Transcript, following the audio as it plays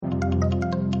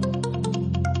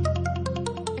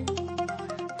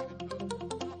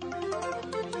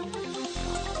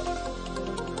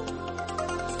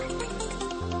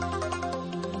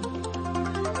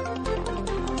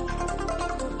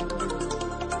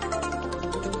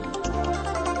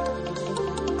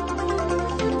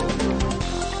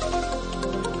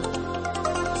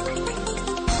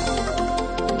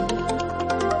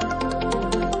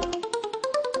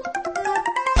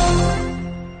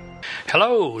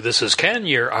Hello, this is Ken,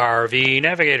 your RV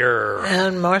navigator.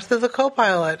 And Martha, the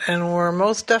co-pilot. And we're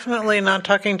most definitely not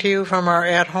talking to you from our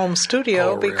at-home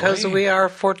studio because we are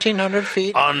 1,400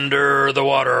 feet under the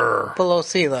water. Below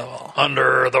sea level.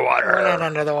 Under the water. We're not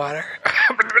under the water.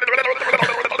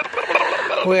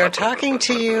 We are talking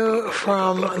to you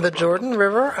from the Jordan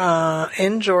River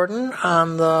in Jordan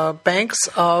on the banks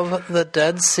of the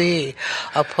Dead Sea,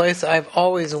 a place I've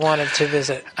always wanted to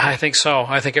visit. I think so.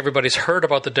 I think everybody's heard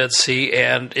about the Dead Sea,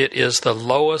 and it is the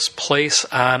lowest place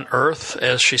on Earth,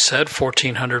 as she said,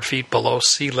 1,400 feet below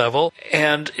sea level,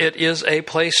 and it is a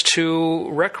place to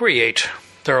recreate.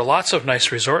 There are lots of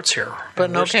nice resorts here.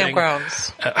 But no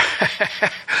campgrounds.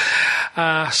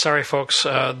 Sorry, folks.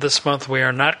 This month we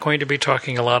are not going to be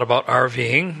talking a lot about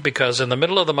RVing because in the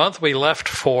middle of the month we left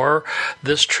for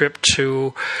this trip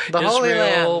to the Holy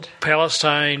Israel, Land.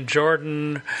 Palestine,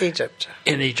 Jordan, Egypt.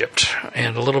 In Egypt,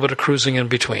 and a little bit of cruising in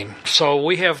between. So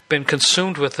we have been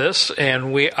consumed with this,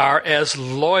 and we are, as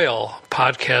loyal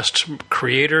podcast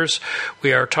creators,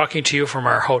 we are talking to you from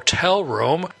our hotel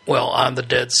room, on the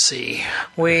Dead Sea.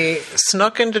 We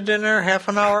snuck into dinner half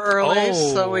an hour early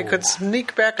so we could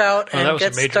sneak back out and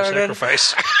get started. That was a major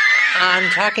sacrifice. I'm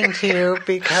talking to you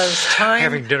because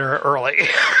having dinner early.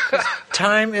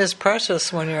 Time is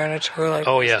precious when you're on a tour like this.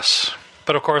 Oh, yes.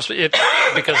 But, of course,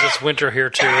 because it's winter here,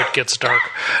 too, it gets dark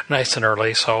nice and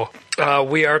early. So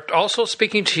we are also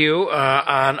speaking to you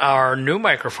on our new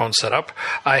microphone setup.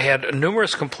 I had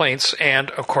numerous complaints,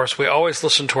 and, of course, we always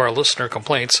listen to our listener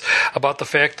complaints about the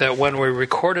fact that when we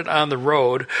recorded on the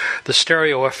road, the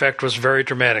stereo effect was very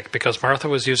dramatic because Martha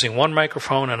was using one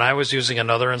microphone and I was using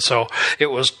another, and so it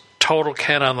was total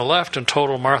Ken on the left and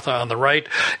total Martha on the right,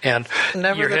 and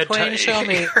never your the head twain shall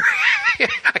meet.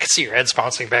 I could see your heads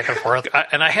bouncing back and forth.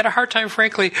 And I had a hard time,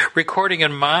 frankly, recording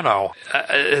in mono.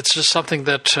 It's just something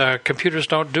that computers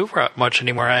don't do much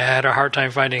anymore. I had a hard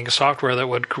time finding software that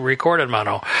would record in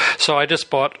mono. So I just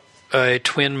bought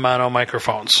twin mono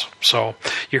microphones. So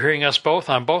you're hearing us both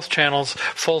on both channels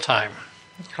full time.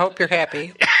 Hope you're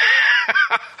happy.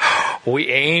 We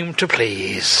aim to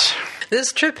please.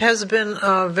 This trip has been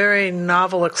a very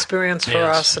novel experience for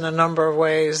us in a number of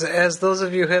ways. As those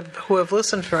of you who have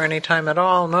listened for any time at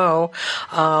all know,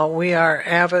 we are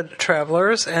avid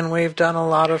travelers, and we've done a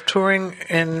lot of touring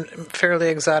in fairly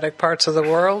exotic parts of the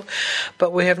world,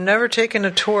 but we have never taken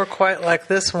a tour quite like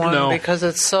this one because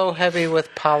it's so heavy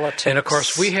with politics. And, of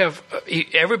course,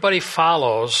 everybody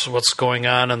follows what's going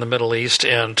on in the Middle East,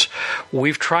 and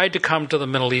we've tried to come to the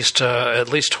Middle East at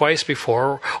least twice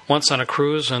before, once on a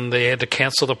cruise, and they had to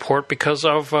cancel the port because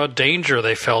of danger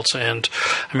they felt. And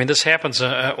I mean, this happens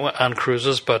on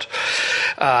cruises, but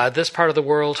this part of the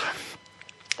world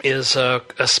is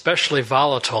especially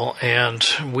volatile, and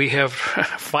we have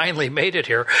finally made it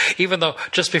here, even though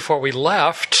just before we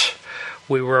left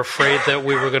we were afraid that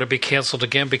we were going to be canceled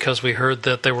again because we heard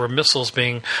that there were missiles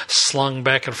being slung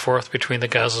back and forth between the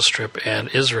Gaza Strip and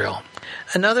Israel.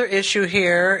 Another issue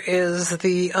here is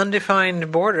the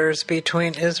undefined borders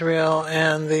between Israel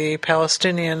and the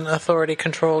Palestinian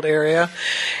Authority-controlled area.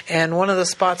 And one of the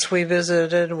spots we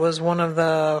visited was one of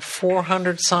the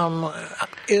 400-some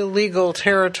illegal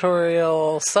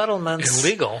territorial settlements.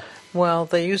 Illegal? Well,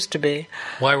 they used to be.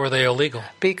 Why were they illegal?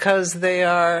 Because they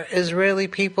are Israeli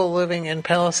people living in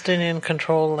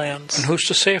Palestinian-controlled lands. And who's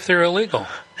to say if they're illegal?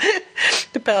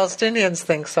 The Palestinians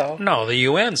think so. No, the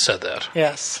UN said that.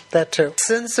 Yes, that too.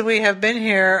 Since we have been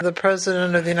here, the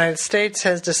President of the United States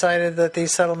has decided that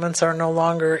these settlements are no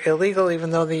longer illegal,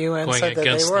 even though the UN said that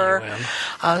they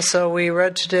were. So we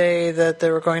read today that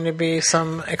there were going to be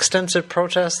some extensive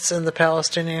protests in the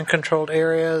Palestinian-controlled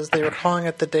areas. They were calling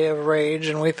it the Day of Rage,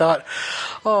 and we thought,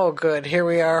 oh, good, here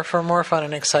we are for more fun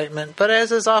and excitement. But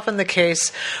as is often the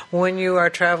case, when you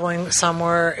are traveling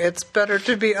somewhere, it's better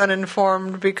to be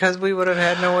uninformed because we would have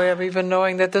had no way of even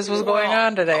knowing that this was going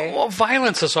on today. Well,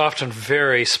 violence is often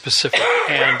very specific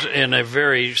and in a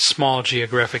very small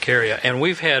geographic area. And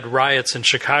we've had riots in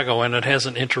Chicago, and it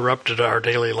hasn't interrupted our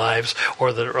daily lives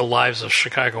or the lives of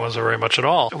Chicagoans very much at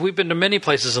all. We've been to many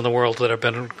places in the world that have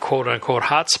been quote-unquote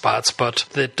hot spots, but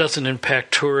that doesn't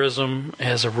impact tourism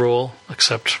as a rule,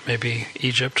 except maybe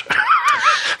Egypt.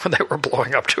 When they were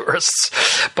blowing up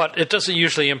tourists. But it doesn't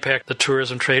usually impact the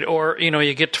tourism trade. Or,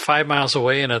 you get 5 miles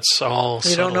away and it's all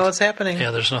settled. You don't know what's happening. Yeah,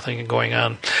 there's nothing going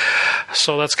on.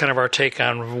 So that's kind of our take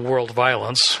on world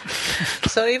violence.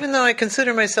 So even though I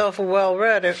consider myself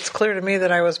well-read, it's clear to me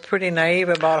that I was pretty naive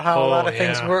about how a lot of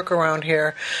things work around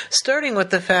here. Starting with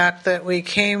the fact that we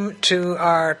came to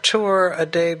our tour a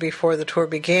day before the tour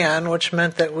began, which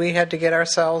meant that we had to get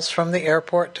ourselves from the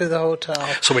airport to the hotel.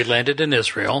 So we landed in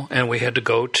Israel, and we had to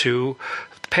go to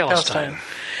Palestine.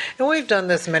 And we've done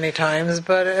this many times,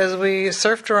 but as we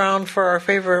surfed around for our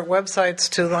favorite websites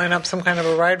to line up some kind of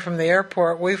a ride from the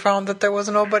airport, we found that there was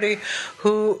nobody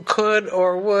who could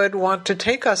or would want to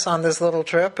take us on this little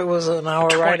trip. It was an hour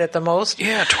ride at the most.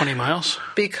 Yeah, 20 miles.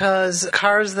 Because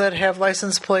cars that have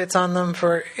license plates on them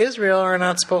for Israel are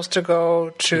not supposed to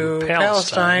go to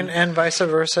Palestine, and vice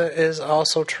versa is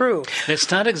also true. And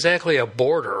it's not exactly a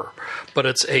border, but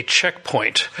it's a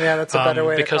checkpoint. Yeah, that's a better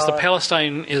way to call it. Because the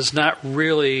Palestine is not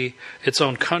really its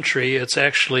own country. It's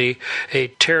actually a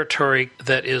territory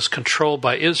that is controlled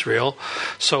by Israel.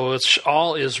 So it's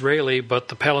all Israeli, but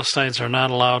the Palestinians are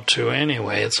not allowed to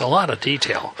anyway. It's a lot of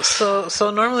detail. So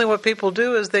normally what people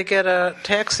do is they get a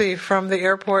taxi from the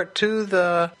airport to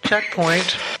the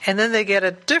checkpoint, and then they get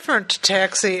a different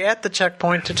taxi at the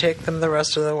checkpoint to take them the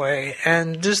rest of the way.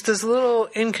 And just this little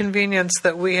inconvenience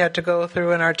that we had to go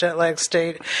through in our jet-lagged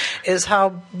state is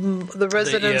how the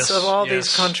residents of all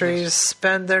these countries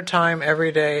spend their time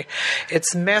every day.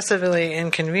 It's massively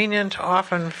inconvenient,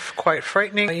 often quite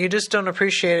frightening. You just don't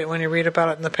appreciate it when you read about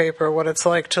it in the paper, what it's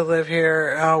like to live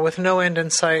here with no end in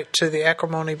sight to the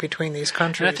acrimony between these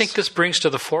countries. And I think this brings to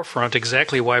the forefront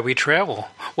exactly why we travel,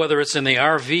 whether it's in the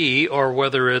RV or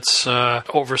whether it's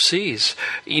overseas.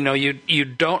 You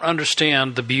don't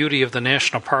understand the beauty of the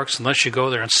national parks unless you go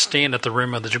there and stand at the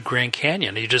rim of the Grand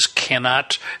Canyon. You just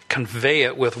cannot convey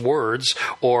it with words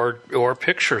or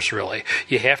pictures, really.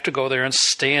 You have to go there and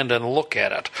stand and look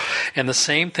at it. And the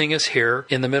same thing is here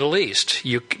in the Middle East.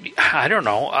 I don't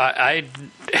know. I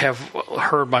have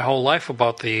heard my whole life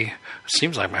about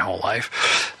seems like my whole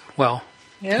life. Well,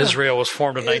 yeah. Israel was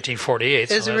formed in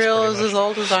 1948. Israel is as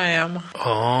old as I am.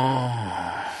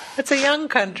 Oh. It's a young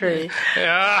country.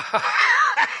 Yeah.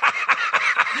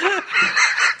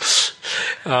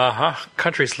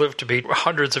 Countries live to be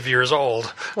hundreds of years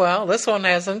old. Well, this one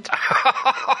hasn't.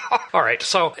 All right,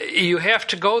 so you have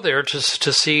to go there to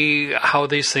see how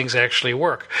these things actually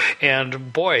work.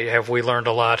 And boy, have we learned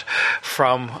a lot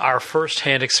from our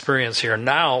firsthand experience here.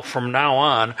 From now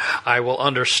on, I will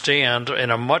understand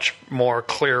in a much more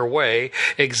clear way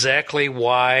exactly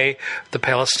why the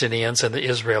Palestinians and the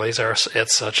Israelis are at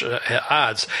such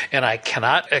odds. And I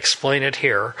cannot explain it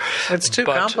here. It's too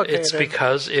complicated. It's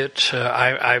because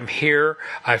I'm here,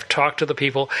 I've talked to the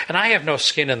people, and I have no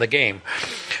skin in the game.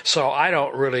 So I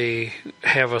don't really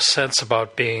have a sense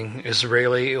about being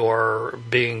Israeli or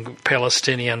being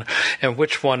Palestinian and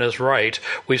which one is right.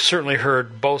 We've certainly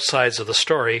heard both sides of the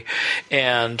story,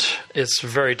 and it's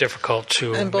very difficult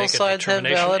to and both make a sides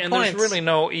determination. Have valid and points. There's really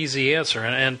no easy answer.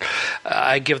 And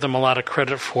I give them a lot of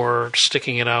credit for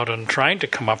sticking it out and trying to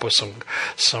come up with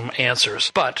some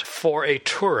answers. But for a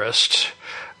tourist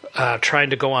trying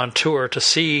to go on tour to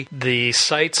see the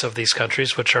sites of these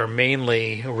countries, which are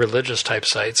mainly religious type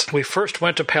sites, we first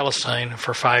went to Palestine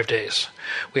for 5 days.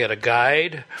 We had a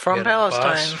guide. From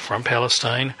Palestine. From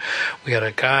Palestine. We had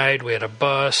a guide, we had a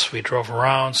bus, we drove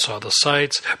around, saw the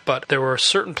sites, but there were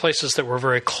certain places that were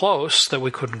very close that we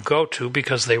couldn't go to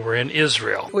because they were in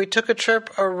Israel. We took a trip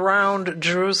around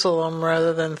Jerusalem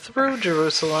rather than through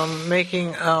Jerusalem,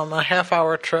 making a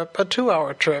half-hour trip, a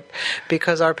 2-hour trip,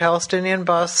 because our Palestinian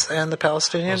bus and the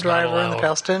Palestinian driver and the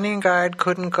Palestinian guide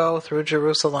couldn't go through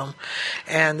Jerusalem.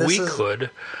 And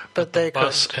could, but they the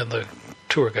bus couldn't. And the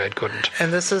tour guide couldn't.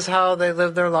 And this is how they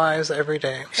live their lives every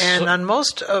day. And on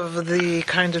most of the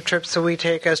kind of trips that we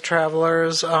take as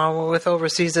travelers, with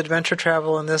overseas adventure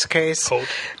travel in this case,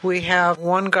 we have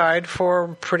one guide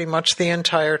for pretty much the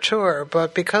entire tour.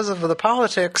 But because of the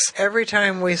politics, every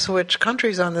time we switch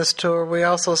countries on this tour, we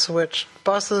also switch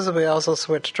buses, we also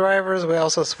switch drivers, we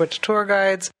also switch tour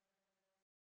guides.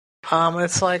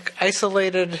 It's like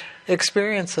isolated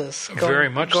experiences. Very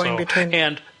much so. Between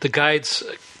and the guides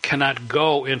cannot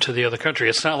go into the other country.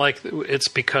 It's not like it's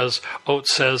because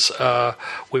Oates says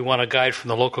we want a guide from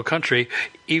the local country.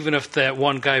 Even if that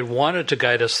one guide wanted to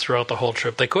guide us throughout the whole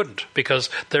trip, they couldn't because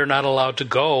they're not allowed to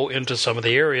go into some of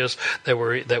the areas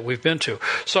that we've been to.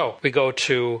 So we go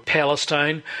to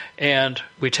Palestine and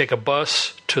we take a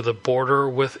bus to the border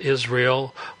with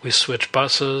Israel. We switch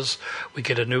buses. We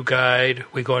get a new guide.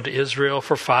 We go into Israel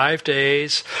for 5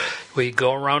 days. We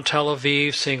go around Tel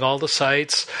Aviv, seeing all the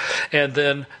sights, and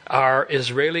then our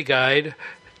Israeli guide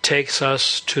takes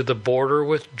us to the border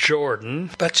with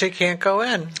Jordan. But she can't go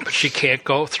in. But she can't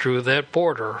go through that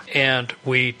border. And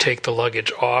we take the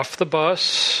luggage off the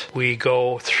bus. We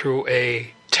go through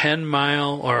a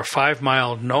 10-mile or a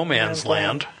 5-mile no man's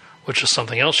land which is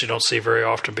something else you don't see very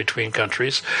often between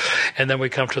countries. And then we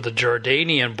come to the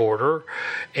Jordanian border,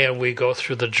 and we go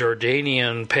through the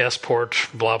Jordanian passport,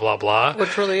 blah, blah, blah.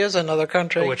 Which really is another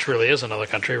country. Which really is another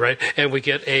country, right? And we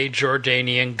get a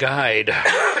Jordanian guide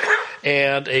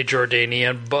and a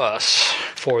Jordanian bus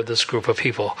for this group of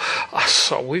people.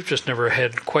 So we've just never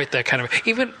had quite that kind of...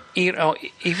 Even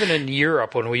in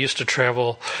Europe, when we used to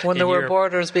travel... When there were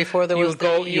borders before there was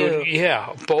the EU.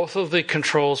 Yeah, both of the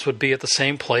controls would be at the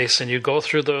same place, and you go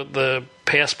through the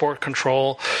passport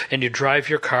control, and you drive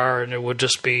your car, and it would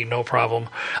just be no problem.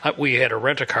 We had to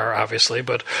rent a car, obviously,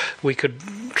 but we could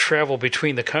travel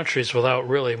between the countries without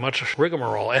really much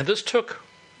rigmarole. And this took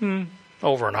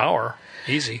over an hour.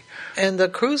 Easy. And the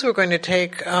cruise we're going to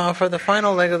take for the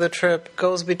final leg of the trip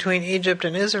goes between Egypt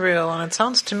and Israel, and it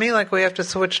sounds to me like we have to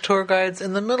switch tour guides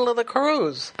in the middle of the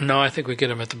cruise. No, I think we get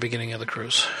them at the beginning of the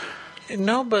cruise.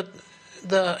 No, but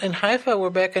in Haifa we're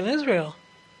back in Israel.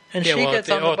 And she gets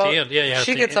on the boat. At the end.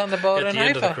 She gets on the boat in Haifa. At the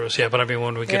end of the cruise, yeah, but I mean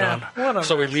when we get on.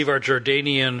 So we leave our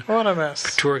Jordanian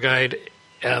tour guide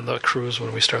and the cruise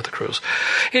when we start the cruise.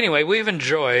 Anyway, we've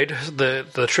enjoyed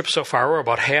the trip so far. We're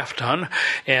about half done.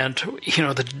 And,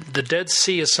 the Dead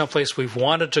Sea is someplace we've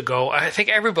wanted to go. I think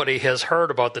everybody has heard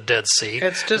about the Dead Sea.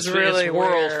 It's really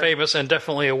world famous and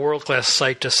definitely a world-class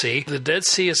sight to see. The Dead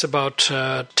Sea is about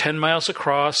 10 miles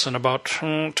across and about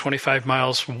 25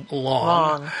 miles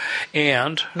long.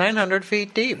 And 900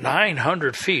 feet deep.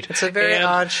 900 feet. It's a very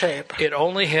odd shape. It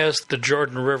only has the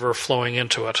Jordan River flowing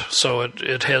into it, so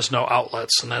it has no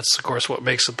outlets. And that's, of course, what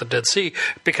makes it the Dead Sea,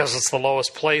 because it's the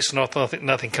lowest place,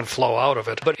 nothing can flow out of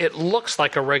it. But it looks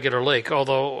like a regular lake,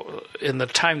 although in the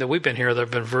time that we've been here, there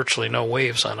have been virtually no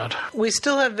waves on it. We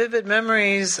still have vivid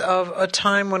memories of a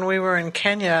time when we were in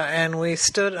Kenya, and we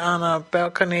stood on a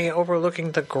balcony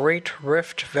overlooking the Great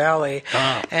Rift Valley.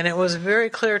 And it was very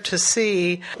clear to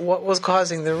see what was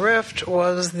causing the rift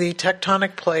was the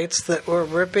tectonic plates that were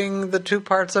ripping the two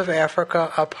parts of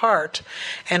Africa apart.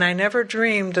 And I never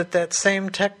dreamed that same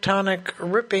tectonic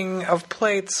ripping of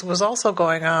plates was also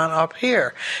going on up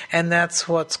here, and that's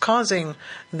what's causing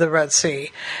the Red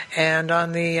Sea. And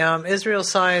on the Israel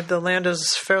side, the land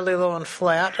is fairly low and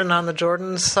flat, and on the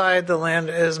Jordan side, the land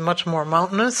is much more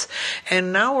mountainous.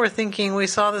 And now we're thinking we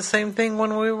saw the same thing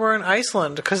when we were in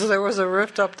Iceland, because there was a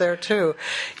rift up there too.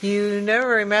 You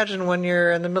never imagine when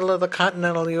you're in the middle of the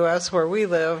continental U.S. where we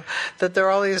live that there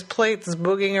are all these plates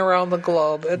boogieing around the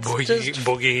globe.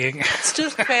 Boogieing. It's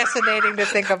just fascinating to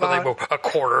think about. Well, they move a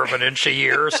quarter of an inch a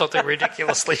year or something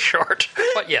ridiculously short.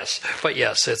 But yes,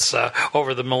 it's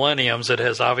over the millenniums, it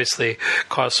has obviously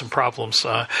caused some problems,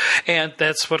 and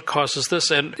that's what causes this.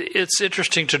 And it's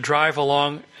interesting to drive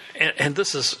along, and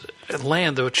this is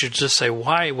land that you just say,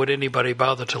 why would anybody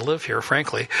bother to live here?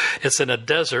 Frankly, it's in a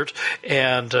desert,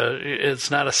 and it's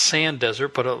not a sand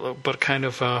desert, but kind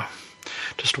of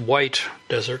just white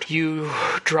desert. You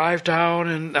drive down,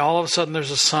 and all of a sudden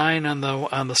there's a sign on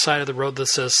the side of the road that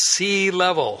says sea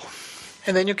level.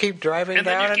 And then you keep driving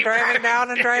down.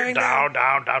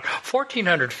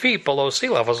 1,400 feet below sea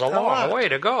level is a long way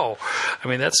to go. I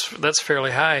mean, that's fairly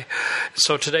high.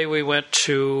 So today we went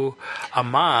to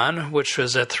Amman, which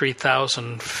was at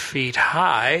 3,000 feet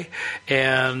high,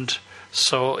 and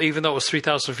so even though it was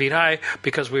 3,000 feet high,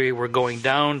 because we were going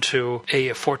down to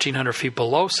 1,400 feet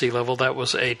below sea level, that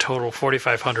was a total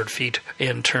 4,500 feet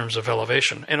in terms of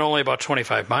elevation, and only about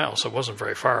 25 miles. So it wasn't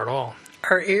very far at all.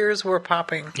 Our ears were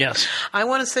popping. Yes. I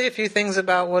want to say a few things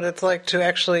about what it's like to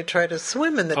actually try to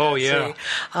swim in the Dead Sea.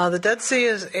 The Dead Sea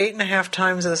is 8.5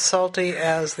 times as salty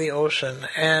as the ocean,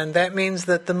 and that means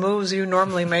that the moves you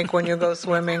normally make when you go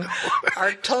swimming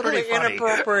are totally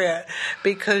inappropriate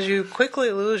because you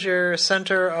quickly lose your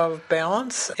center of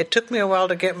balance. It took me a while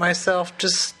to get myself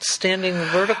just standing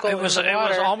vertical in the water. It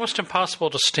was almost impossible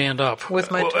to stand up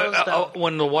with my toes down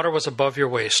when the water was above your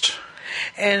waist.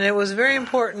 And it was very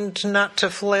important not to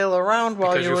flail around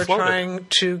while you were trying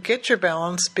to get your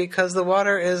balance, because the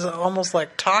water is almost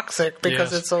like toxic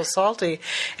because it's so salty.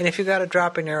 And if you got a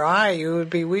drop in your eye, you would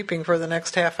be weeping for the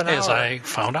next half an hour. As I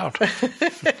found out.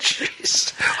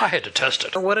 Jeez. I had to test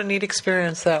it. What a neat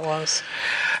experience that was.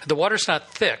 The water's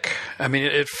not thick. I mean,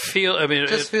 it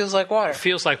feels like water. It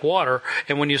feels like water,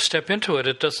 and when you step into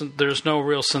it, there's no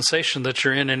real sensation that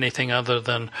you're in anything other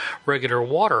than regular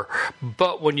water.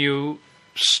 But when you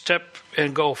step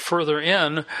and go further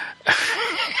in,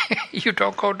 you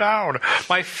don't go down.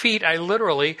 My feet, I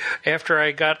literally, after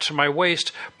I got to my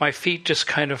waist, my feet just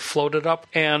kind of floated up,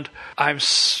 and I'm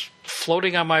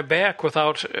floating on my back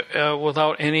without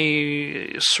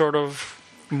any sort of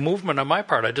movement on my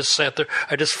part. I just sat there.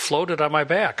 I just floated on my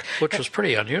back, which was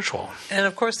pretty unusual. And,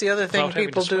 of course, the other thing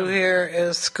people do here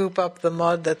is scoop up the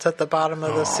mud that's at the bottom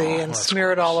of the sea and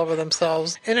smear it all over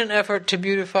themselves in an effort to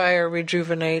beautify or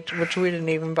rejuvenate, which we didn't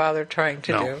even bother trying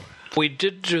to do. We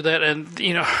did do that, and,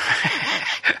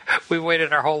 we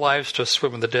waited our whole lives to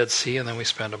swim in the Dead Sea, and then we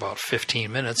spent about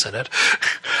 15 minutes in it.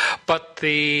 But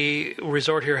the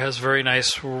resort here has very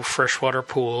nice freshwater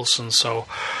pools, and so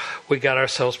we got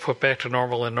ourselves put back to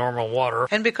normal in normal water.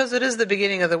 And because it is the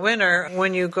beginning of the winter,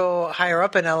 when you go higher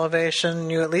up in elevation,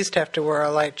 you at least have to wear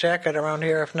a light jacket around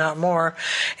here, if not more.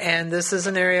 And this is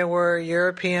an area where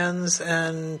Europeans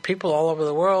and people all over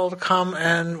the world come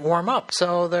and warm up.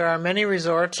 So there are many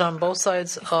resorts on both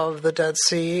sides of the Dead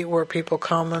Sea where people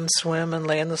come and swim and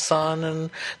lay in the sun, and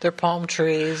there are palm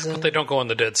trees. But they don't go in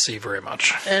the Dead Sea very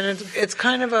much. And it's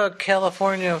kind of a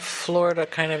California, Florida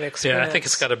kind of experience. Yeah, I think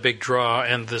it's got a big draw,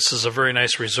 and this is a very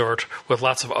nice resort with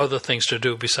lots of other things to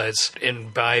do besides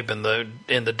imbibe in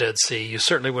the Dead Sea. You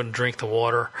certainly wouldn't drink the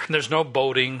water. There's no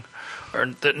boating.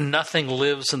 Nothing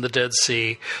lives in the Dead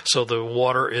Sea, so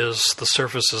the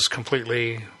surface is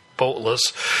completely boatless.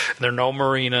 There are no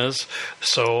marinas,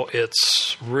 so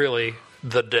it's really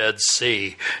the Dead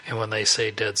Sea. And when they say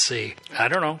Dead Sea, I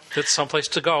don't know. It's someplace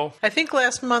to go. I think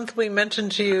last month we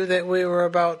mentioned to you that we were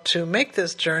about to make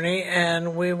this journey,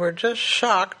 and we were just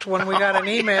shocked when we got an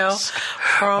email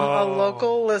from a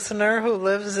local listener who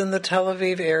lives in the Tel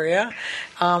Aviv area,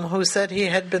 who said he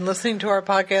had been listening to our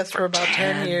podcast for about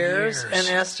 10 years and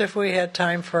asked if we had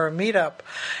time for a meetup.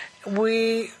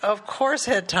 We, of course,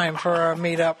 had time for our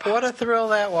meetup. What a thrill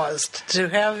that was to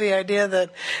have the idea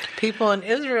that people in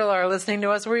Israel are listening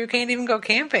to us where you can't even go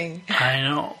camping. I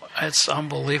know. It's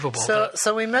unbelievable.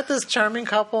 So we met this charming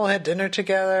couple, had dinner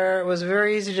together. It was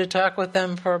very easy to talk with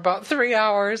them for about 3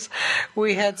 hours.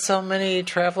 We had so many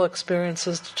travel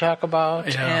experiences to talk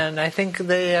about, and I think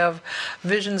they have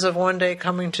visions of one day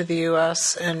coming to the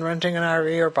U.S. and renting an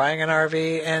RV or buying an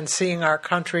RV and seeing our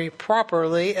country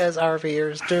properly as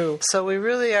RVers do. So we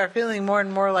really are feeling more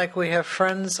and more like we have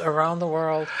friends around the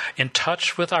world. In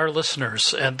touch with our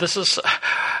listeners. And this is,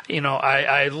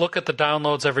 I look at the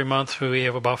downloads every month. We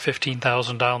have about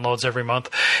 15,000 downloads every month,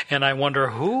 and I wonder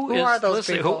who is are those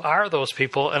listening. People? Who are those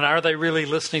people, and are they really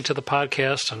listening to the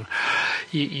podcast? And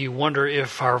you wonder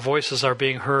if our voices are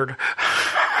being heard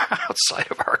outside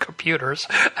of our computers.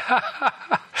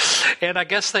 And I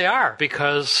guess they are,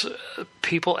 because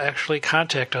people actually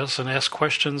contact us and ask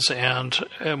questions and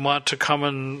want to come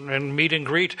and meet and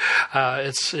greet.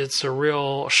 It's a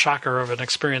real shocker of an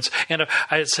experience, and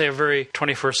I'd say a very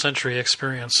 21st century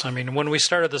experience. I mean, when we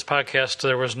started this podcast,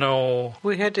 there was no...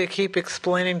 We had to keep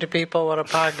explaining to people what a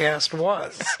podcast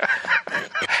was.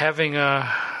 Having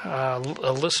a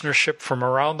listenership from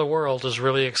around the world is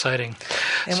really exciting.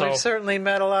 And we've certainly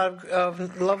met a lot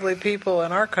of lovely people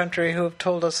in our country who have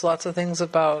told us lots of things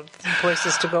about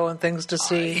places to go and things to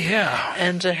see.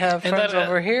 And to have friends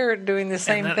over here doing the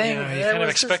same thing. You kind of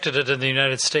expected it in the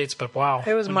United States, but wow.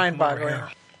 It was mind-boggling.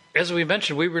 As we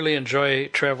mentioned, we really enjoy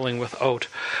traveling with Oat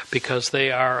because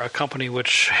they are a company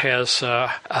which has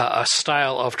a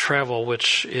style of travel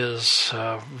which is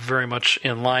very much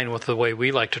in line with the way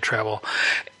we like to travel.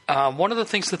 One of the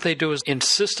things that they do is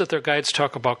insist that their guides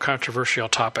talk about controversial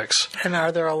topics. And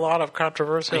are there a lot of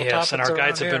controversial topics? Yes, and our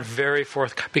guides have been very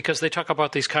forthcoming because they talk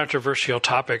about these controversial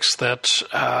topics that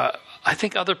I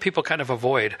think other people kind of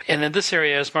avoid. And in this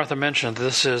area, as Martha mentioned,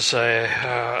 this is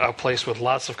a place with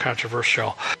lots of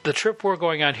controversial. The trip we're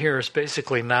going on here is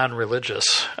basically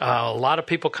non-religious. A lot of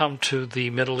people come to the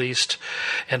Middle East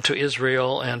and to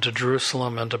Israel and to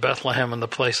Jerusalem and to Bethlehem and the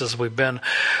places we've been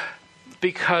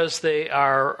because they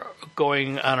are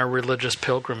going on a religious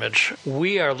pilgrimage.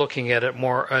 We are looking at it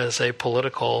more as a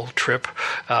political trip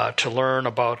to learn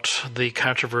about the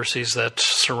controversies that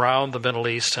surround the Middle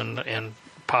East and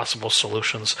possible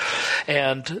solutions.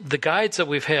 And the guides that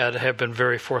we've had have been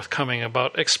very forthcoming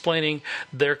about explaining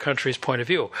their country's point of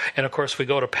view. And of course, we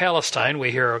go to Palestine,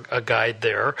 we hear a guide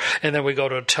there. And then we go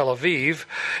to Tel Aviv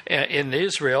in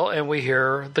Israel, and we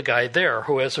hear the guide there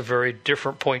who has a very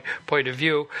different point of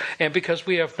view. And because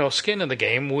we have no skin in the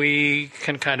game, we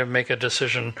can kind of make a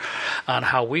decision on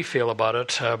how we feel about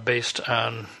it based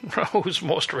on who's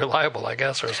most reliable, I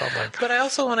guess, or something. But I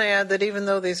also want to add that even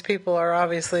though these people are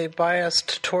obviously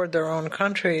biased toward their own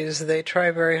countries, they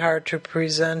try very hard to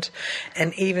present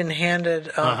an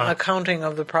even-handed accounting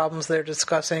of the problems they're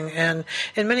discussing, and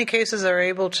in many cases are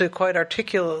able to quite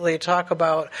articulately talk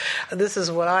about, this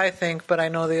is what I think, but I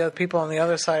know the other people on the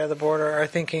other side of the border are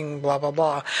thinking blah, blah,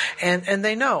 blah. And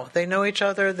they know each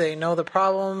other, they know the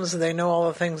problems, they know all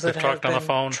the things that have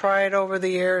been tried over the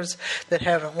years that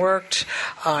haven't worked.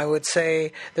 I would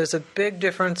say there's a big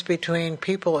difference between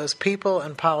people as people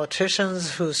and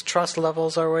politicians whose trust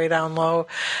levels are way down low.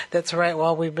 That's right.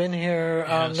 While we've been here,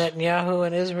 Netanyahu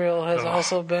in Israel has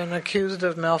also been accused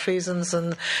of malfeasance,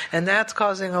 and that's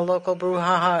causing a local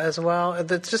brouhaha as well.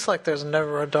 It's just like there's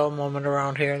never a dull moment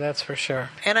around here, that's for sure.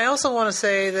 And I also want to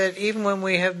say that even when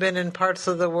we have been in parts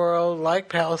of the world like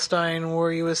Palestine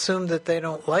where you assume that they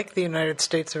don't like the United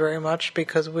States very much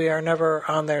because we are never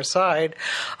on their side,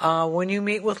 when you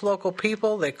meet with local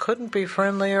people, they couldn't be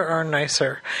friendlier or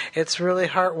nicer. It's really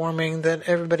heartwarming that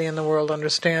everybody in the world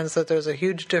understands that there's a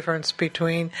huge difference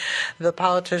between the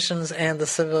politicians and the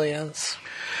civilians.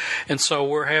 And so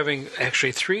we're having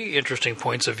actually three interesting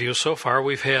points of view so far.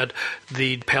 We've had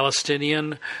the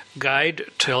Palestinian guide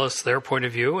tell us their point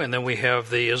of view, and then we have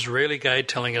the Israeli guide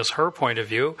telling us her point of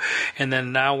view, and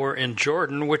then now we're in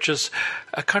Jordan, which is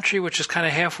a country which is kind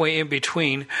of halfway in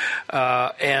between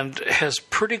and has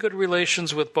pretty good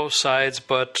relations with both sides,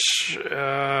 but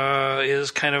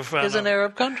is kind of... Is an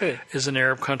Arab country. Is an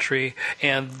Arab country,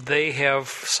 and they have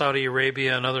Saudi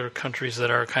Arabia and other countries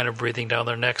that are kind of breathing down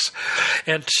their necks.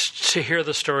 And to hear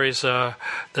the stories that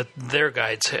their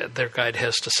guide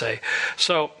has to say.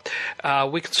 So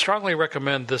we can strongly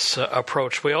recommend this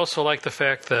approach. We also like the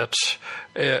fact that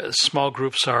small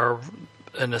groups are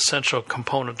an essential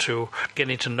component to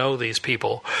getting to know these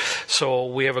people. So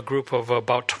we have a group of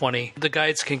about 20. The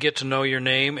guides can get to know your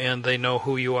name, and they know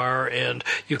who you are, and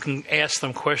you can ask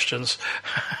them questions.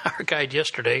 Our guide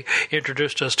yesterday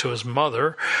introduced us to his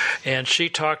mother, and she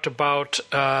talked about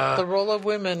the role of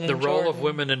women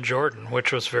in Jordan,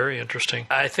 which was very interesting.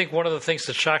 I think one of the things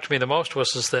that shocked me the most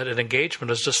was that an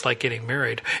engagement is just like getting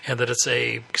married, and that it's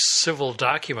a civil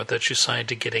document that you sign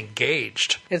to get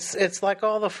engaged. It's like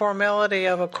all the formality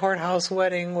of a courthouse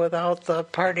wedding without the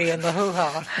party and the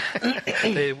hoo-ha.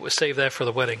 They save that for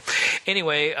the wedding.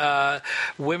 Anyway,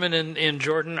 women in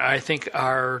Jordan, I think,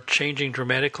 are changing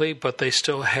dramatically, but they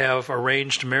still have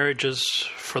arranged marriages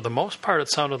for the most part, it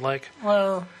sounded like.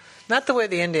 Well, not the way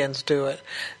the Indians do it.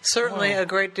 Certainly a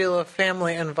great deal of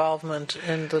family involvement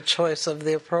in the choice of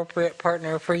the appropriate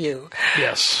partner for you.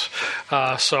 Yes.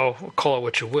 So call it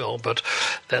what you will, but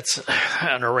that's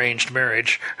an arranged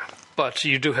marriage. But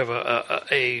you do have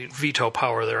a veto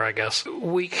power there, I guess.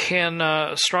 We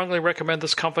can strongly recommend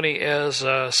this company as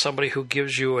somebody who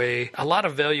gives you a lot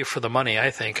of value for the money, I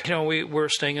think. You know, we're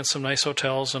staying in some nice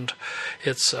hotels, and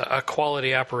it's a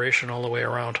quality operation all the way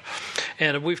around.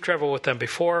 And we've traveled with them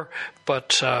before,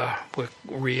 but we'll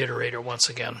reiterate it once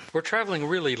again. We're traveling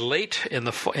really late in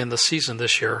the season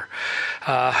this year,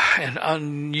 and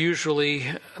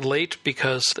unusually late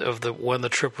because of when the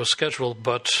trip was scheduled,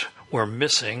 but we're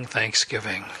missing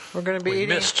Thanksgiving. We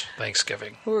missed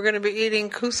Thanksgiving. We're going to be eating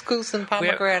couscous and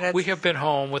pomegranates. We have been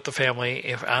home with the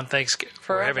family on Thanksgiving.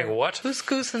 We're having what?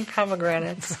 Couscous and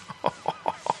pomegranates.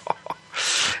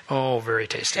 Oh, very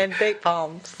tasty. And date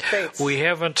palms. Dates. We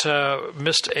haven't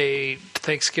missed a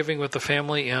Thanksgiving with the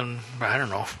family in, I don't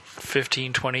know,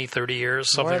 15, 20, 30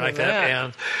 years, something like that.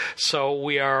 And so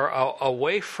we are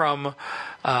away from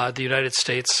the United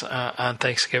States on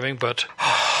Thanksgiving, but...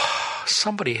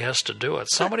 somebody has to do it.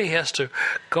 Somebody has to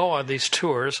go on these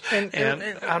tours, and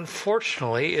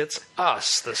unfortunately, it's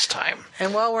us this time.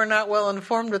 And while we're not well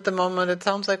informed at the moment, it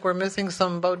sounds like we're missing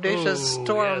some bodacious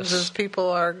storms as people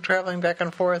are traveling back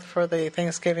and forth for the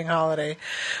Thanksgiving holiday.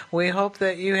 We hope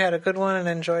that you had a good one and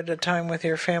enjoyed the time with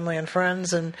your family and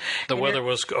friends. And the weather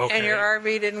was okay. And your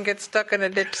RV didn't get stuck in a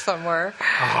ditch somewhere.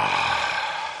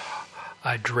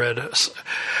 I dread.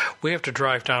 We have to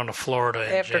drive down to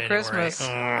Florida after in Christmas.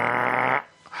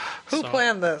 Who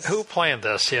planned this? Who planned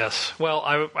this? Yes. Well,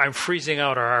 I'm freezing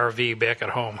out our RV back at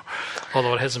home,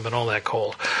 although it hasn't been all that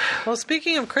cold. Well,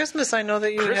 speaking of Christmas, I know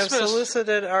that you have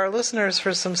solicited our listeners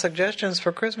for some suggestions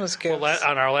for Christmas gifts. Well,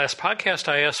 on our last podcast,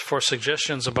 I asked for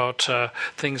suggestions about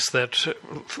things that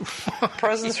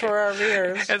presents for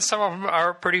RVers, and some of them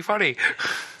are pretty funny.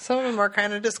 Some of them are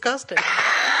kind of disgusting.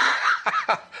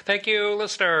 Thank you,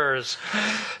 listeners.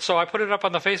 So I put it up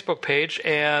on the Facebook page,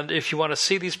 and if you want to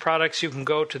see these products, you can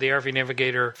go to the RV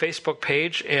Navigator Facebook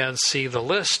page and see the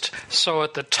list. So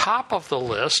at the top of the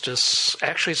list is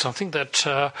actually something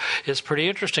that is pretty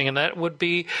interesting, and that would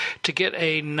be to get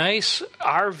a nice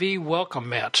RV welcome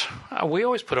mat. We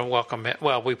always put a welcome mat.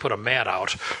 Well, we put a mat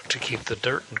out to keep the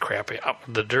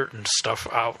dirt and stuff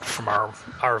out from our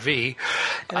RV.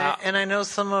 And I know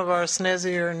some of our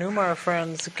snazzier Newmar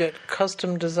friends get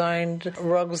custom designed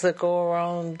rugs that go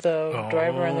around the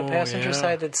driver and the passenger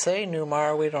side that say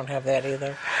Newmar. We don't have that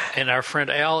either. And our friend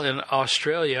Al in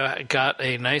Australia got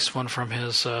a nice one from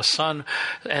his son,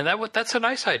 and that's a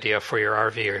nice idea for your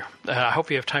RV. I hope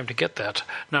you have time to get that.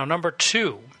 Now, number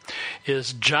 2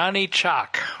 is Johnny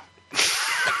Chock.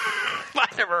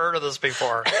 I've never heard of this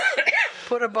before.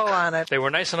 Put a bow on it. They were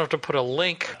nice enough to put a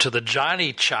link to the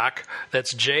Johnny Chock.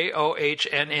 That's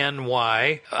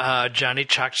JOHNNY, Johnny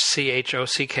Chock,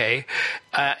 CHOCK.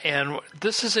 And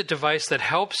this is a device that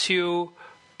helps you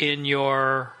in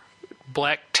your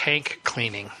black tank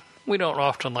cleaning. We don't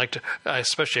often like to,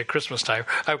 especially at Christmas time.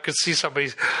 I could see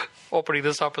somebody opening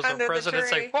this up as a present and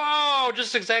saying, whoa,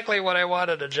 just exactly what I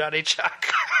wanted, a Johnny Chock.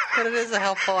 But it is a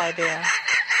helpful idea.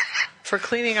 For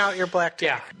cleaning out your black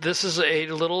tank. Yeah, this is a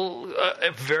little,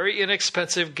 very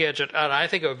inexpensive gadget, and I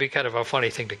think it would be kind of a funny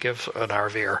thing to give an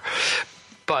RVer.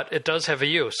 But it does have a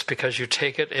use because you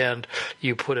take it and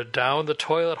you put it down the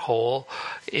toilet hole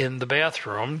in the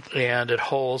bathroom, and it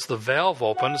holds the valve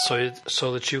open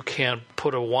so that you can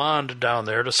put a wand down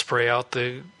there to spray out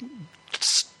the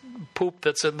poop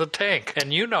that's in the tank.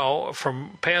 And you know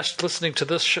from past listening to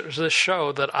this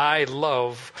show that I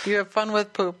love... You have fun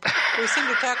with poop. We seem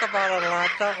to talk about it a lot,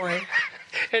 don't we?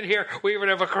 And here, we even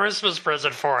have a Christmas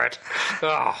present for it.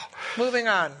 Oh. Moving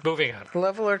on.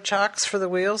 Leveler chocks for the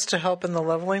wheels to help in the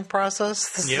leveling process.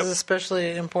 This is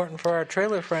especially important for our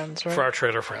trailer friends, right? For our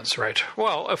trailer friends, right.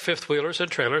 Well, fifth wheelers and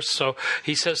trailers. So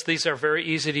he says these are very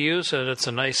easy to use, and it's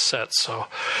a nice set. So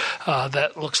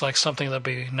that looks like something that'd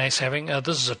be nice having.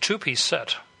 This is a 2-piece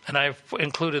set. And I've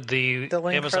included the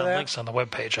Amazon links on the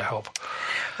webpage, I hope.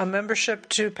 A membership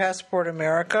to Passport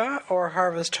America or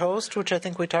Harvest Host, which I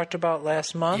think we talked about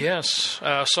last month. Yes.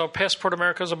 So Passport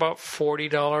America is about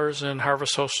 $40 and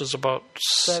Harvest Host is about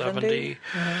 $70.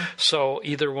 Mm-hmm. So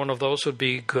either one of those would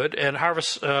be good. And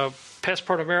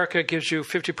Passport America gives you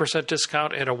 50%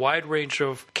 discount at a wide range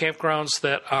of campgrounds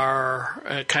that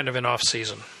are kind of in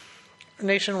off-season.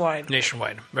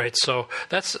 Nationwide, right. So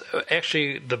that's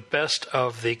actually the best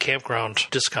of the campground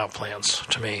discount plans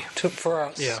to me. For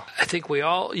us. Yeah. I think we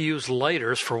all use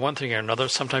lighters for one thing or another.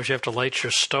 Sometimes you have to light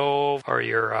your stove or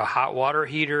your hot water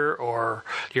heater or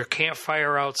your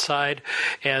campfire outside.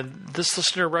 And this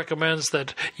listener recommends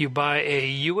that you buy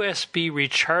a USB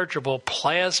rechargeable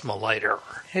plasma lighter.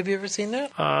 Have you ever seen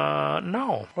that?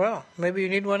 No. Well, maybe you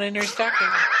need one in your stocking.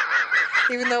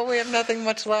 Even though we have nothing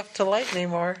much left to light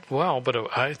anymore. Well,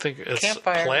 but I think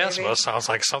Campfire, plasma maybe. Sounds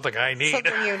like something I need.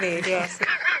 Something you need, yes.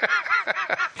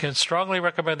 Can strongly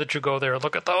recommend that you go there and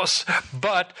look at those.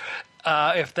 But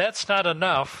if that's not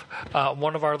enough,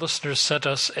 one of our listeners sent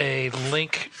us a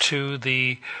link to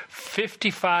the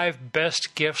 55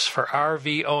 best gifts for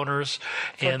RV owners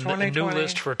in the new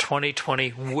list for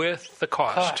 2020 with the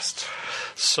cost.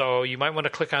 So you might want to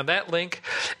click on that link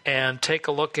and take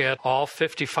a look at all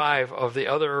 55 of the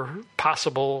other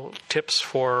possible tips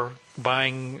for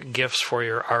buying gifts for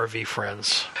your RV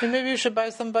friends. And maybe you should buy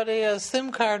somebody a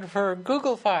SIM card for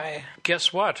Google Fi.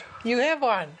 Guess what? You have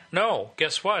one. No,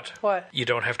 guess what? What? You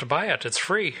don't have to buy it. It's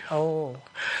free. Oh.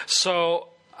 So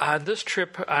on this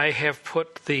trip, I have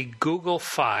put the Google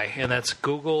Fi, and that's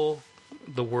Google,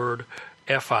 the word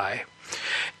Fi.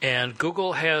 And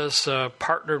Google has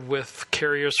partnered with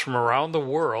carriers from around the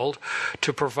world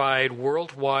to provide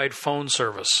worldwide phone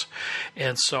service.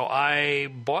 And so I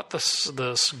bought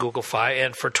this Google Fi,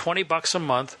 and for $20 a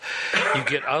month, you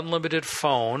get unlimited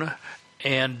phone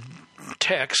and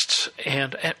text.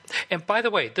 And by the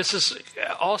way, this is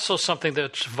also something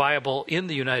that's viable in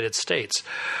the United States.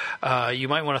 You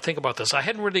might want to think about this. I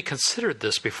hadn't really considered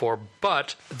this before,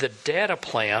 but the data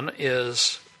plan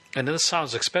is... and this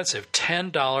sounds expensive,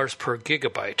 $10 per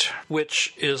gigabyte,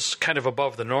 which is kind of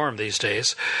above the norm these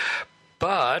days.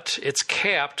 But it's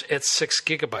capped at 6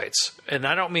 gigabytes. And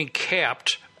I don't mean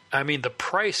capped, I mean the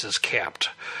price is capped.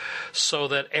 so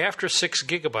that after 6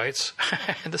 gigabytes,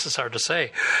 and this is hard to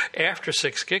say, after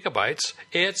 6 gigabytes,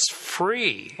 it's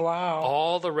free. Wow.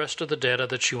 All the rest of the data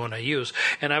that you want to use.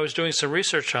 And I was doing some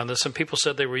research on this, and people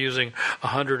said they were using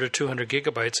 100 or 200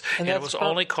 gigabytes, and it was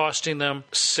only costing them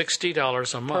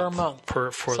 $60 a month. Per month.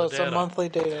 For so the it's data. a monthly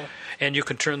data. And you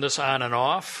can turn this on and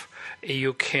off.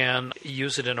 You can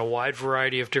use it in a wide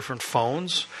variety of different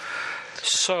phones.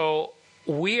 So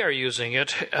we are using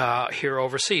it here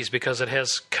overseas because it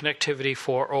has connectivity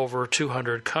for over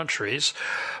 200 countries,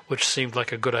 which seemed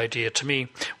like a good idea to me.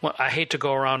 Well, I hate to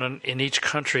go around in each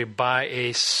country, buy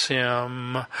a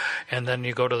SIM, and then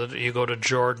you go to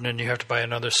Jordan and you have to buy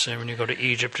another SIM, and you go to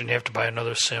Egypt and you have to buy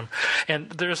another SIM. And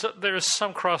there's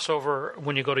some crossover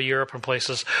when you go to Europe and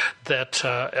places that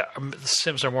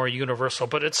SIMs are more universal,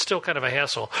 but it's still kind of a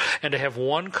hassle. And to have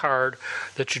one card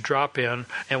that you drop in,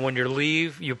 and when you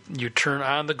leave, you turn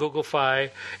on the Google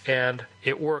Fi, and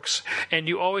it works. And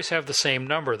you always have the same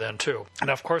number then, too. And,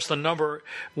 of course, the number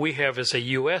we have is a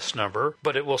U.S. number,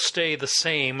 but it will stay the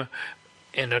same.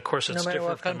 And, of course, it's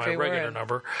different than my regular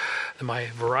number, than my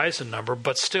Verizon number.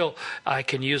 But still, I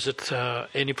can use it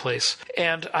any place.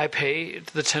 And I pay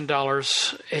the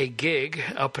 $10 a gig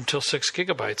up until 6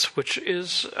 gigabytes, which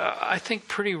is, I think,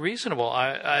 pretty reasonable.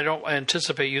 I don't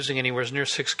anticipate using anywhere near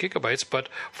 6 gigabytes. But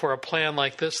for a plan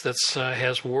like this that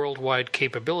has worldwide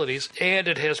capabilities, and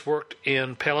it has worked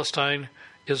in Palestine,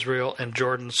 Israel, and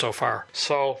Jordan so far.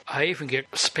 So I even get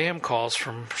spam calls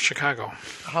from Chicago.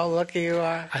 How lucky you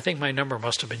are. I think my number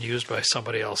must have been used by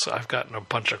somebody else. I've gotten a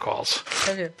bunch of calls.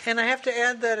 And I have to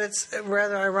add that it's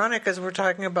rather ironic as we're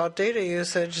talking about data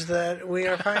usage that we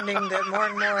are finding that more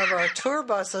and more of our tour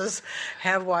buses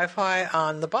have Wi-Fi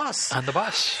on the bus. On the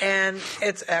bus. And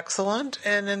it's excellent.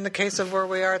 And in the case of where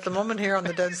we are at the moment here on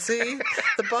the Dead Sea,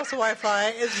 the bus Wi-Fi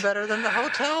is better than the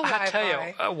hotel Wi-Fi. I tell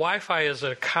you, Wi-Fi is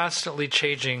a constantly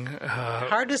changing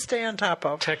hard to stay on top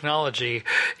of technology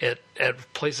at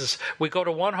places. We go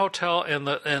to one hotel and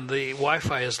the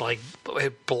Wi-Fi is like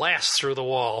it blasts through the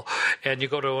wall, and you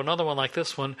go to another one like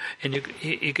this one, and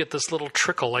you get this little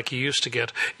trickle like you used to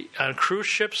get on cruise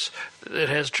ships. It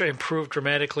has improved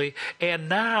dramatically, and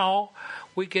now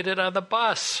we get it on the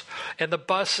bus, and the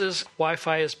bus's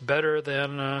Wi-Fi is better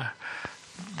than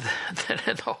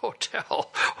in the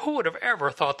hotel. Who would have ever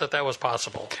thought that was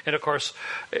possible? And of course,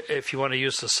 if you want to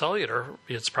use the cellular,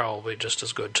 it's probably just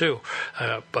as good too.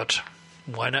 But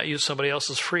why not use somebody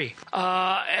else's free?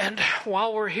 And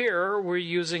while we're here, we're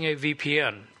using a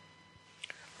VPN.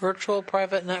 Virtual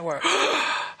Private Network.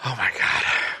 Oh my God.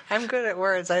 I'm good at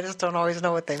words. I just don't always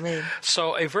know what they mean.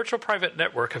 So a virtual private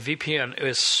network, a VPN,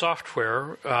 is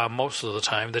software most of the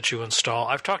time that you install.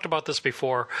 I've talked about this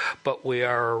before, but we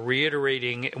are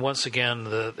reiterating once again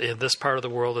in this part of the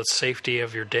world that safety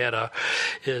of your data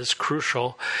is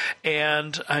crucial.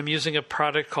 And I'm using a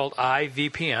product called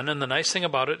iVPN. And the nice thing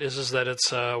about it is that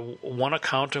it's one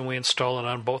account, and we install it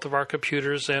on both of our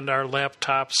computers and our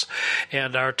laptops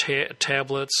and our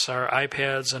tablets, our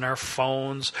iPads, and our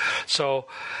phones. So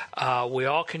we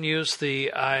all can use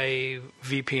the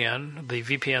iVPN, the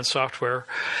VPN software,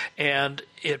 and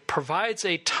it provides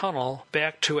a tunnel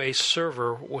back to a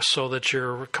server so that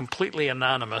you're completely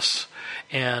anonymous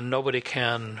and nobody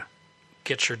can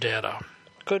get your data.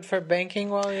 Good for banking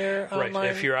while you're online?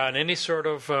 Right. If you're on any sort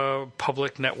of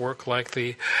public network like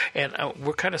and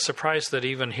we're kind of surprised that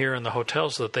even here in the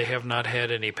hotels that they have not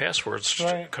had any passwords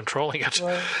controlling it,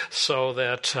 so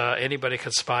that anybody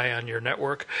can spy on your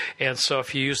network. And so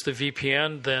if you use the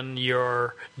VPN, then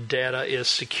your data is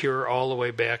secure all the way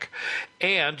back.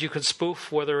 And you can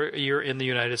spoof whether you're in the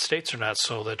United States or not,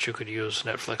 so that you could use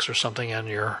Netflix or something on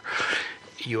your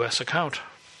U.S. account,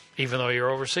 even though you're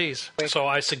overseas. So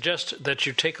I suggest that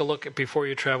you take a look before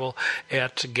you travel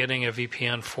at getting a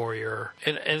VPN for your...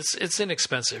 And it's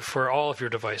inexpensive for all of your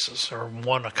devices, or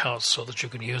one account so that you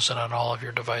can use it on all of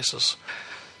your devices.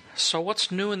 So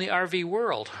what's new in the RV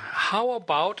world? How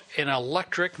about an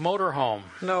electric motorhome?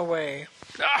 No way.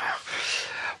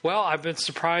 Well, I've been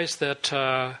surprised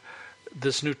that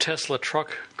this new Tesla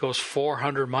truck goes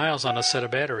 400 miles on a set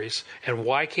of batteries. And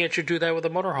why can't you do that with a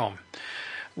motorhome?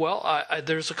 Well,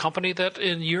 there's a company that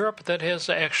in Europe that has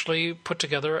actually put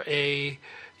together a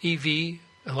EV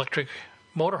electric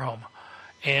motorhome,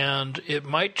 and it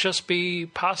might just be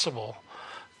possible,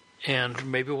 and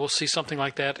maybe we'll see something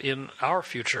like that in our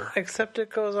future. Except it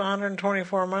goes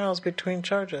 124 miles between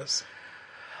charges.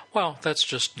 Well, that's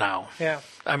just now. Yeah.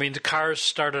 I mean, the cars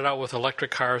started out with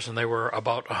electric cars, and they were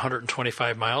about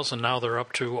 125 miles, and now they're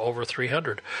up to over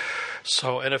 300.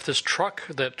 So, and if this truck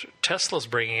that Tesla's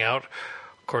bringing out,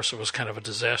 of course, it was kind of a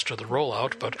disaster, the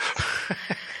rollout, but...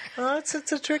 Well, it's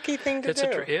a tricky thing to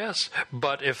do. Yes,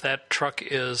 but if that truck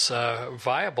is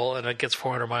viable and it gets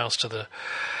 400 miles to the...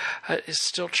 it's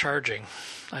still charging.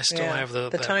 I still have the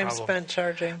time problem. Spent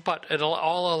charging. But an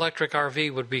all-electric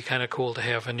RV would be kind of cool to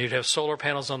have, and you'd have solar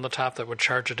panels on the top that would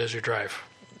charge it as you drive.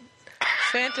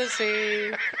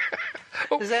 Fantasy.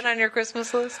 Is that on your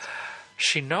Christmas list?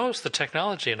 She knows the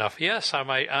technology enough. Yes, on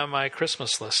my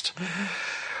Christmas list. Mm-hmm.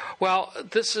 Well,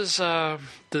 this is the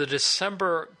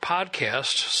December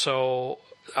podcast, so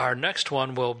our next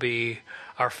one will be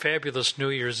our fabulous New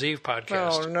Year's Eve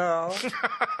podcast. Oh, no.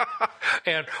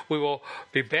 And we will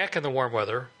be back in the warm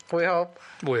weather. We hope.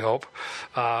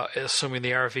 Assuming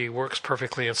the RV works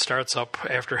perfectly and starts up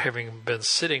after having been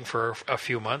sitting for a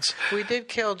few months. We did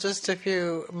kill just a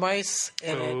few mice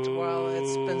in it while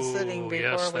it's been sitting before we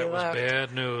left. Yes, that was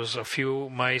bad news. A few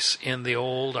mice in the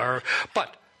old RV.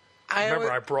 But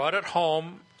remember, I brought it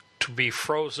home to be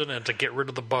frozen and to get rid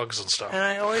of the bugs and stuff. And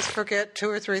I always forget 2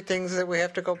 or 3 things that we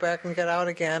have to go back and get out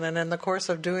again. And in the course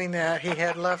of doing that, he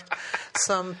had left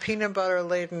some peanut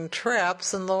butter-laden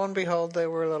traps, and lo and behold,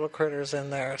 there were little critters in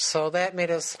there. So that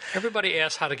made us... Everybody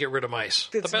asks how to get rid of mice.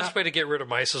 The best way to get rid of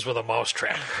mice is with a mouse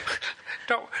trap.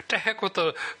 To heck with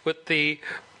the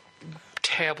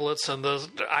tablets and the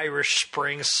Irish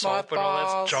Spring soap and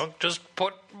all that junk. Just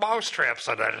put mouse traps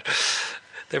on it.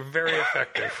 They're very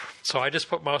effective. So I just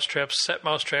put set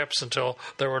mouse traps until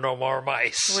there were no more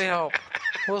mice. We hope.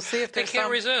 We'll see if they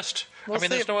can't resist.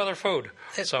 There's no other food.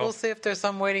 We'll see if there's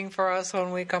some waiting for us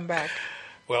when we come back.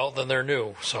 Well, then they're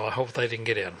new, so I hope they didn't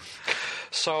get in.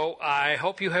 So I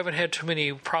hope you haven't had too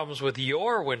many problems with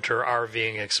your winter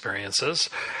RVing experiences.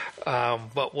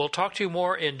 But we'll talk to you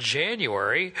more in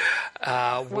January.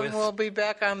 When we'll be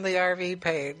back on the RV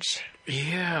page.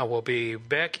 Yeah, we'll be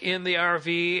back in the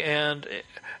RV, and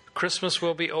Christmas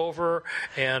will be over,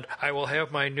 and I will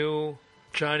have my new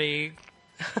Johnny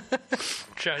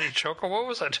Choco. What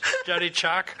was it? Johnny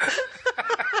Chalk.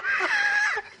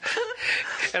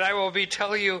 And I will be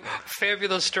telling you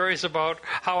fabulous stories about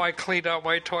how I cleaned out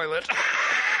my toilet.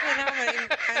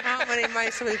 And how many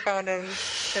mice we found in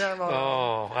our motor.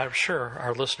 Oh, I'm sure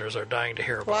our listeners are dying to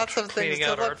hear about lots of things cleaning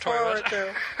out to look forward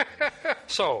to.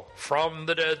 So, from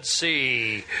the Dead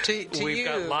Sea, we've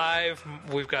got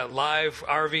live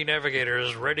RV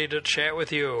navigators ready to chat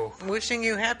with you. Wishing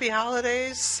you happy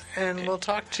holidays, and we'll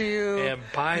talk to you and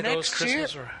buy those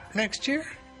Christmas next year.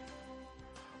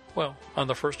 Well, on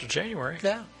the 1st of January.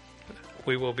 Yeah.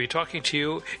 We will be talking to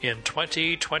you in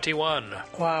 2021.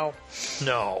 Wow.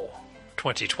 No,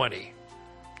 2020.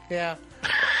 Yeah.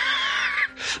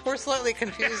 We're slightly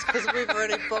confused because we've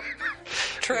already booked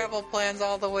travel plans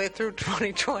all the way through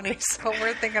 2020, so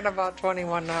we're thinking about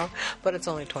 21 now, but it's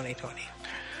only 2020.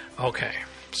 Okay.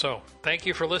 So, thank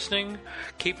you for listening.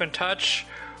 Keep in touch.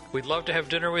 We'd love to have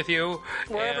dinner with you.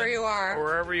 Wherever you are.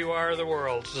 Wherever you are in the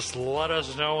world. Just let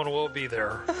us know and we'll be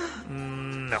there.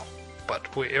 No. But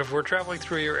if we're traveling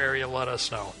through your area, let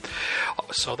us know.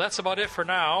 So that's about it for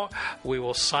now. We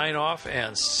will sign off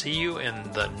and see you in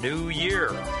the new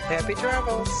year. Happy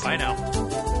travels. Bye now.